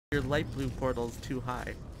Your light blue portal's too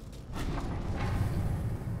high.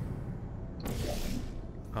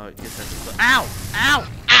 Oh, you said ow! Ow!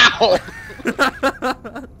 Ow!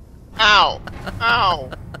 Ow!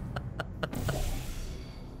 Ow!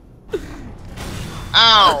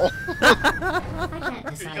 Ow! I can't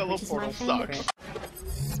decide Yellow which is my portal favorite. sucks.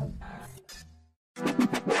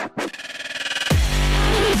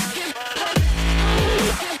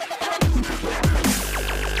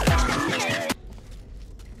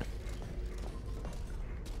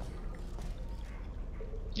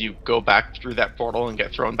 You go back through that portal and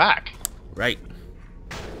get thrown back. Right.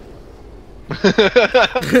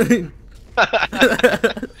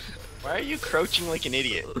 Why are you crouching like an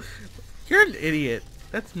idiot? You're an idiot.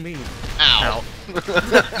 That's me. Ow.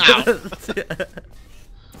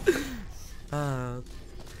 Ow.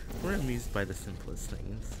 We're amused by the simplest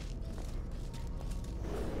things.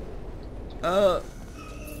 What's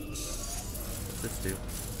this do?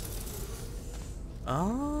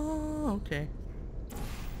 Oh, okay.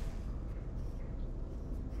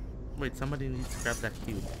 Wait, somebody needs to grab that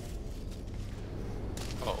cube.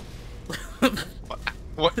 Oh.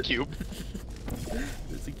 What cube?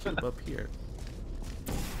 There's a cube up here.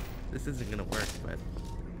 This isn't gonna work, but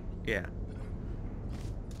yeah.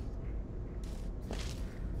 I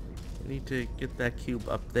need to get that cube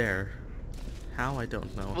up there. How? I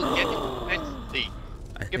don't know. Well,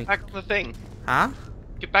 get back on the thing. Huh?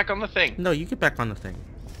 Get back on the thing. No, you get back on the thing.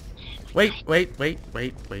 Wait.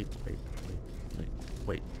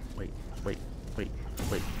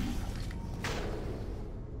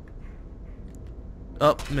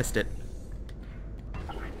 Oh, missed it.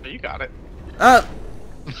 You got it.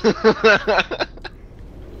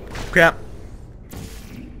 Crap.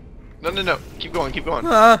 No. Keep going, keep going.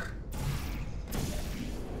 I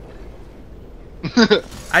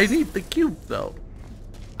need the cube, though.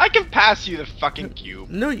 I can pass you the fucking cube.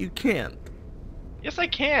 No, you can't. Yes, I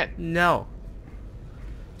can. No.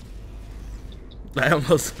 I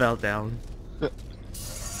almost fell down.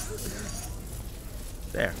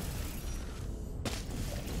 There.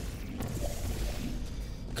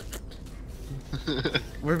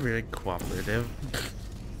 We're very cooperative.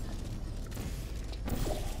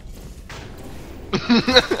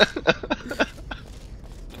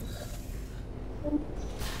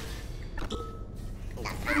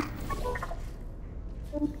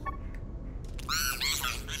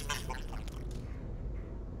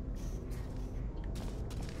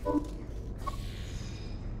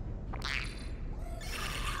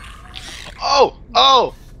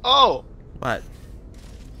 Oh! What?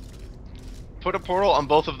 Put a portal on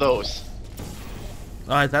both of those.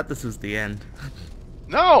 Oh, I thought this was the end.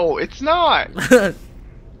 No, it's not.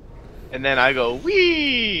 And then I go,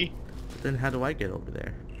 wee! Then how do I get over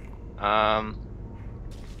there?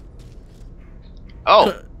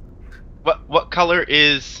 Oh! What color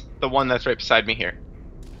is the one that's right beside me here?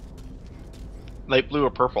 Light blue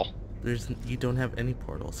or purple? You don't have any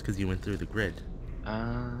portals because you went through the grid.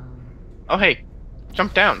 Oh hey,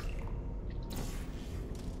 jump down.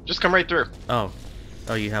 Just come right through. Oh,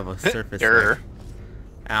 you have a surface Durr. there.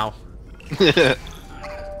 Ow.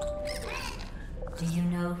 Do you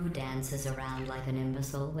know who dances around like an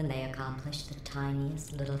imbecile when they accomplish the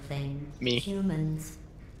tiniest little thing? Me. Humans.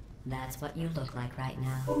 That's what you look like right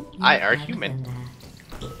now. You're I are better human. than that.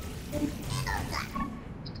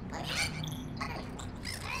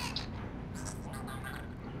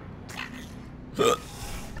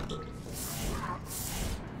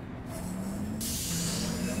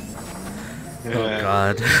 Oh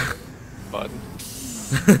god. Fun.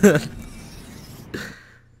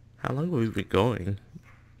 How long have we been going?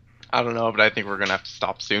 I don't know, but I think we're gonna have to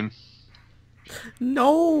stop soon.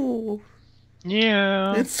 No!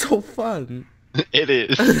 Yeah. It's so fun. It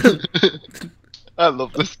is. I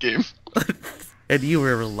love this game. And you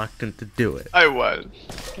were reluctant to do it. I was.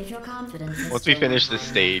 If your confidence is Once we still finish this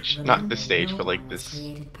high, stage, not this stage, no but like one this was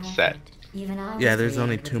created perfect. set. Even I Yeah, was there's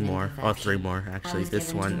only created 2 with more. Oh, imperfection. 3 more, I actually. was This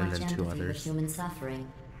given one too and much then 2 empathy with others. human suffering,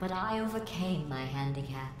 but I overcame my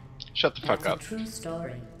handicap. Shut the fuck That's up. a true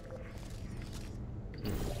story.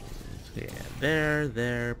 Yeah,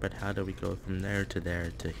 there, but how do we go from there to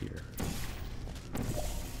here?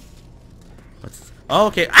 What's... Oh,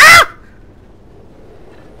 okay. Ah!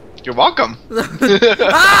 You're welcome.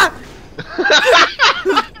 Ah!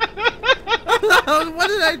 What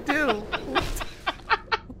did I do?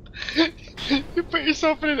 You put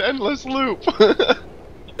yourself in an endless loop.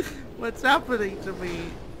 What's happening to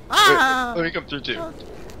me? Ah! Wait, let me come through too.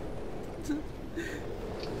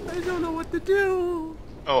 I don't know what to do.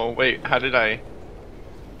 Oh, wait, how did I...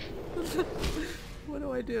 What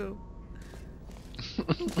do I do?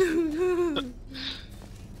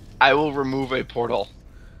 I will remove a portal.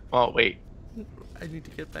 Oh, wait. I need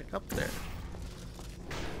to get back up there.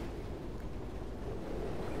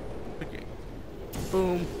 Okay.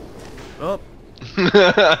 Boom. Oh.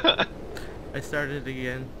 I started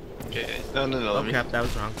again. Okay. No. Oh crap, that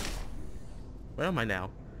was wrong. Where am I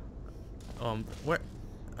now? Where?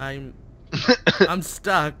 I'm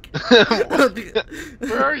stuck.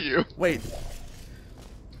 Where are you? Wait.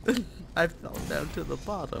 I fell down to the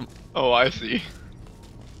bottom. Oh, I see.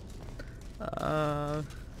 Hi.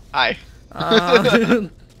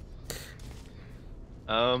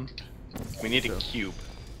 We need a cube.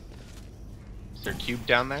 Is there a cube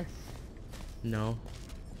down there? No.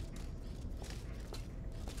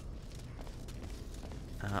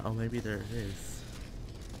 Oh, maybe there is.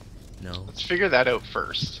 No. Let's figure that out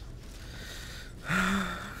first.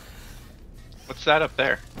 What's that up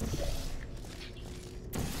there?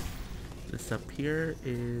 This up here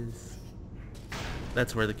is...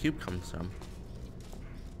 That's where the cube comes from.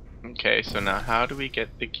 Okay, so now how do we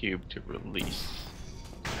get the cube to release?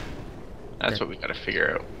 That's what we gotta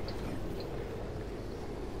figure out.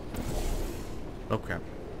 Oh crap.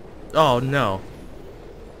 Oh no.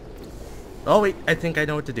 Oh wait, I think I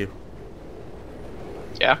know what to do.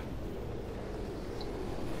 Yeah?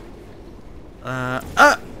 Oh!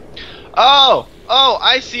 Oh,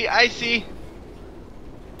 I see.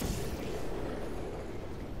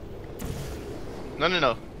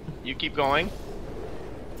 No. You keep going.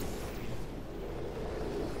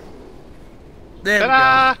 There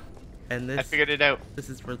Ta-da! we go. And this, I figured it out. This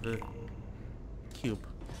is for the cube.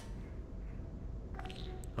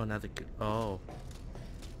 Oh, now the oh.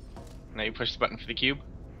 Now you push the button for the cube?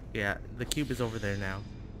 Yeah, the cube is over there now.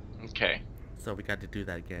 Okay. So we got to do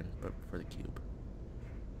that again, but for the cube.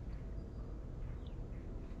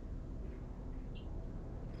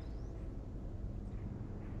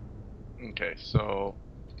 Okay, so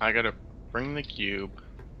I gotta bring the cube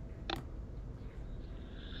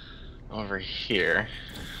over here.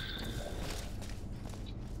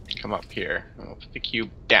 Come up here. I'll put the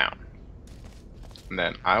cube down. And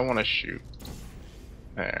then I want to shoot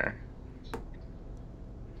there.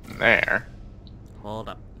 And there. Hold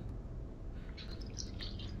up.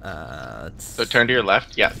 So turn to your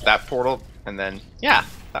left. Yeah, that portal. And then, yeah,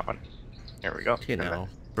 that one. There we go. You know,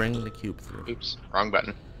 bring the cube through. Oops, wrong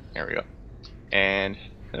button. There we go. And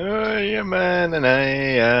okay,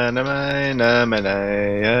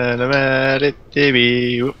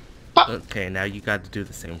 now you got to do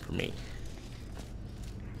the same for me.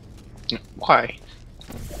 Why?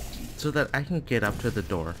 So that I can get up to the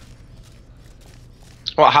door.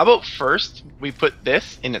 Well, how about first we put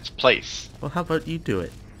this in its place? Well, how about you do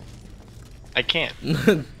it? I can't.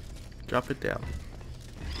 Drop it down.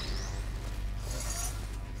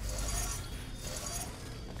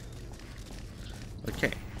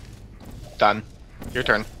 Okay. Done. Your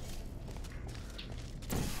turn.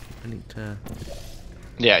 I need to...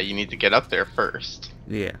 Yeah, you need to get up there first.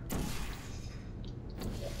 Yeah.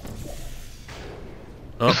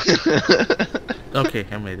 Oh. Okay,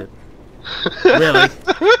 I made it. Really?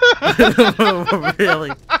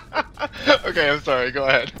 Really? Okay, I'm sorry. Go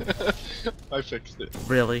ahead. I fixed it.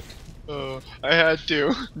 Really? Oh, I had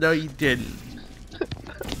to. No, you didn't.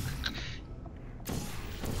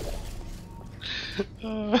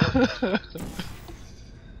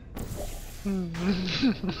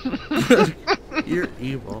 You're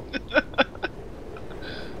evil.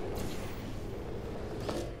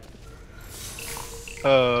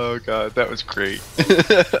 Oh god, that was great.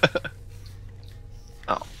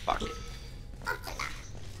 Oh, fuck.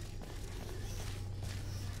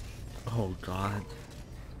 Oh god.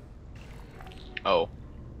 Oh.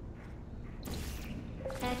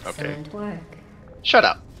 Excellent work. Shut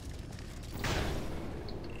up.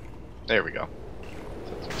 There we go.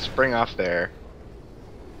 So spring off there.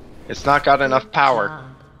 It's not got enough Good power.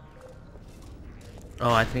 job.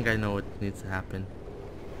 Oh, I think I know what needs to happen.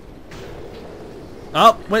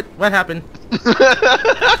 Oh, what happened?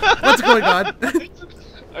 What's going on?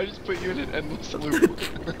 I just put you in an endless loop.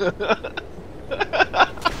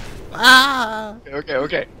 Ah!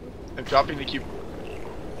 Okay. I'm dropping the cube.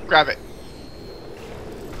 Grab it.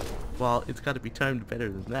 Well, it's got to be timed better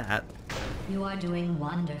than that. You are doing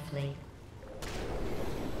wonderfully.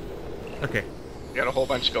 Okay. We got a whole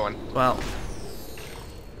bunch going. Well,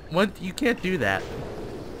 what? You can't do that.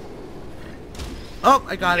 Oh,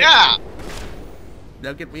 I got it. Yeah.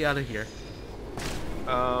 Now get me out of here.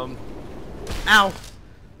 Ow.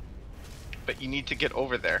 But you need to get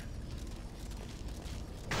over there.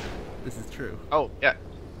 This is true. Oh, yeah.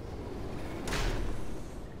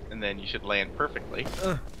 And then you should land perfectly.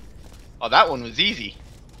 Oh, that one was easy.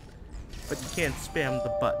 but you can't spam the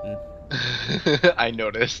button. I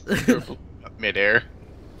noticed. You're midair.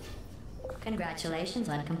 Congratulations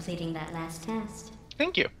on completing that last test.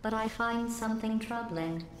 Thank you. But I find something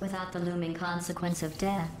troubling without the looming consequence of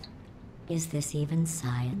death. Is this even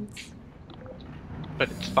science? But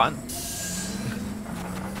it's fun.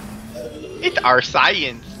 It's our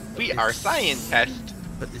science. We are scientists.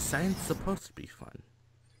 But is science supposed to be fun?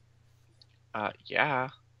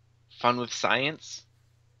 Yeah. Fun with science?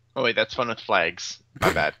 Oh wait, that's fun with flags.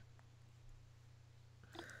 My bad.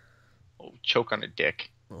 Oh, choke on a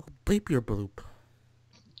dick. Well, bleep your bloop.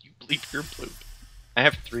 You bleep your bloop. I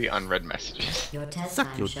have 3 unread messages. Your test Suck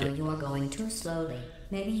times your show dick. you are going too slowly.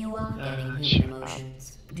 Maybe you are getting shut human up.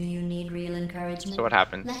 emotions. Do you need real encouragement? So what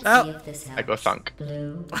happens? Let's Oh. see if this helps. I go thunk.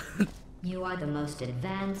 Blue, you are the most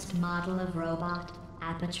advanced model of robot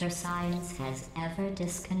Aperture Science has ever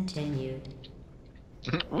discontinued.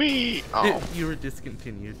 Wee! Oh. You were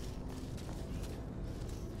discontinued.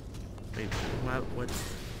 Wait, what's...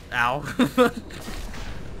 Ow.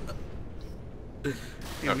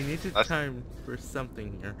 Okay, we need to that's- time for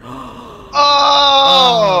something here.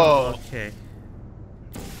 Oh! Okay.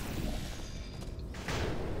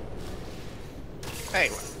 Hey,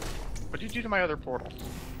 what did you do to my other portal?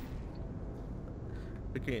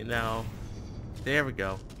 Okay, now... There we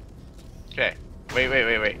go. Okay.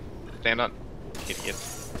 Wait. Stand on.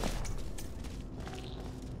 Idiots.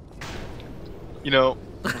 You know...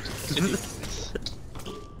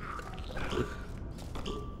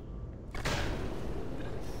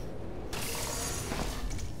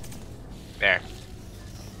 There.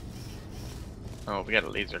 Oh, we got a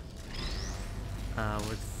laser.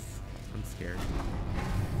 What's... I'm scared.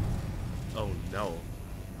 Oh no.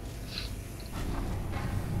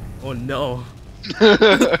 Oh no.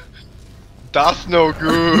 That's no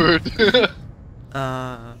good.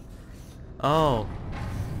 Oh.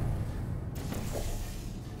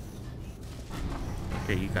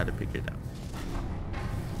 Okay, you gotta pick it up.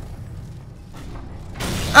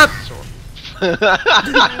 Up! Sure. I'm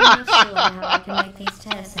not sure how I can make these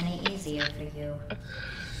tests any easier for you.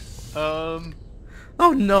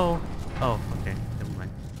 Oh no. Oh, okay. Never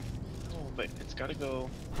mind. Oh, but it's gotta go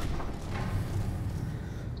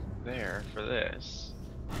there for this.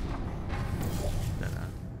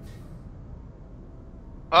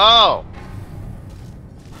 Oh!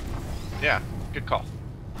 Yeah, good call.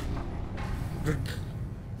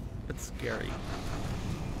 That's scary.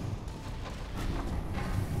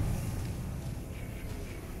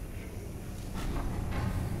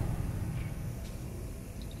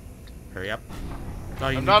 Hurry up. Oh,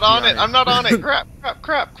 you I'm need not to be on it. I'm not on it. Crap.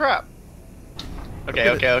 Okay,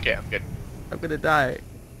 gonna- okay, I'm good. I'm gonna die.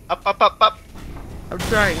 Up. I'm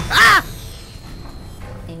trying. Ah!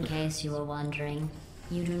 In case you were wondering,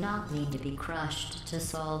 you do not need to be crushed to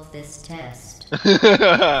solve this test.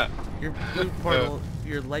 Your blue portal,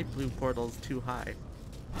 your light blue portal's too high.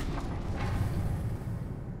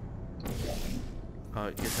 Oh,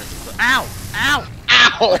 you said so. Ow! Ow!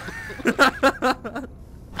 Ow!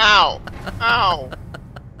 Ow! Ow!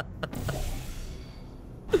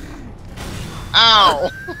 Ow!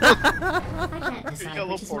 I can't decide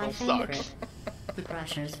Yellow which is my portal favorite. sucks. The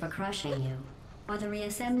crushers for crushing you, or the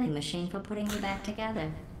reassembly machine for putting you back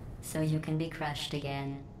together, so you can be crushed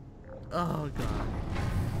again. Oh god.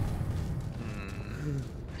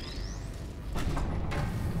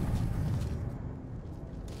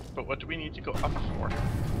 But what do we need to go up for?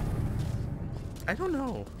 I don't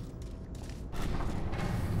know.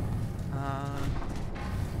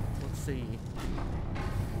 Let's see.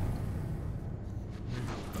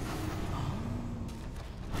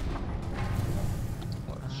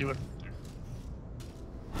 Let's see what.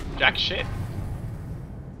 Jack shit.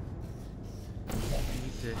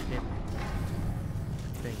 Need to hit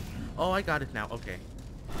thing. Oh, I got it now. Okay.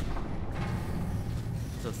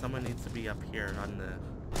 So someone needs to be up here on the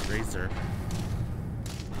razor.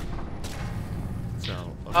 So.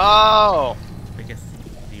 Okay. Oh! I guess.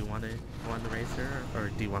 Do you want to go on the razor, or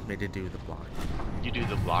do you want me to do the block? You do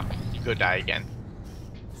the block. You go die again.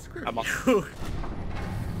 Screw I'm you.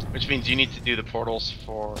 Which means you need to do the portals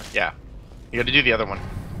for. Yeah. You gotta do the other one.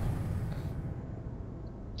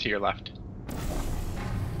 To your left.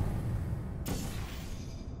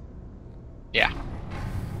 Yeah.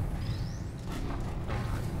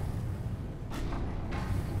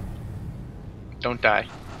 Don't die.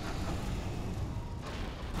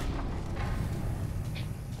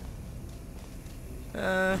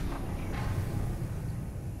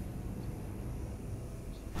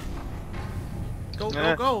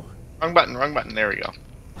 Go. Wrong button. There we go.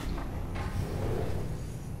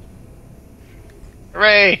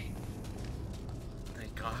 Hooray!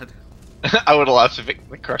 Thank God. I would have lost if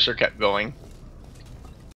the crusher kept going.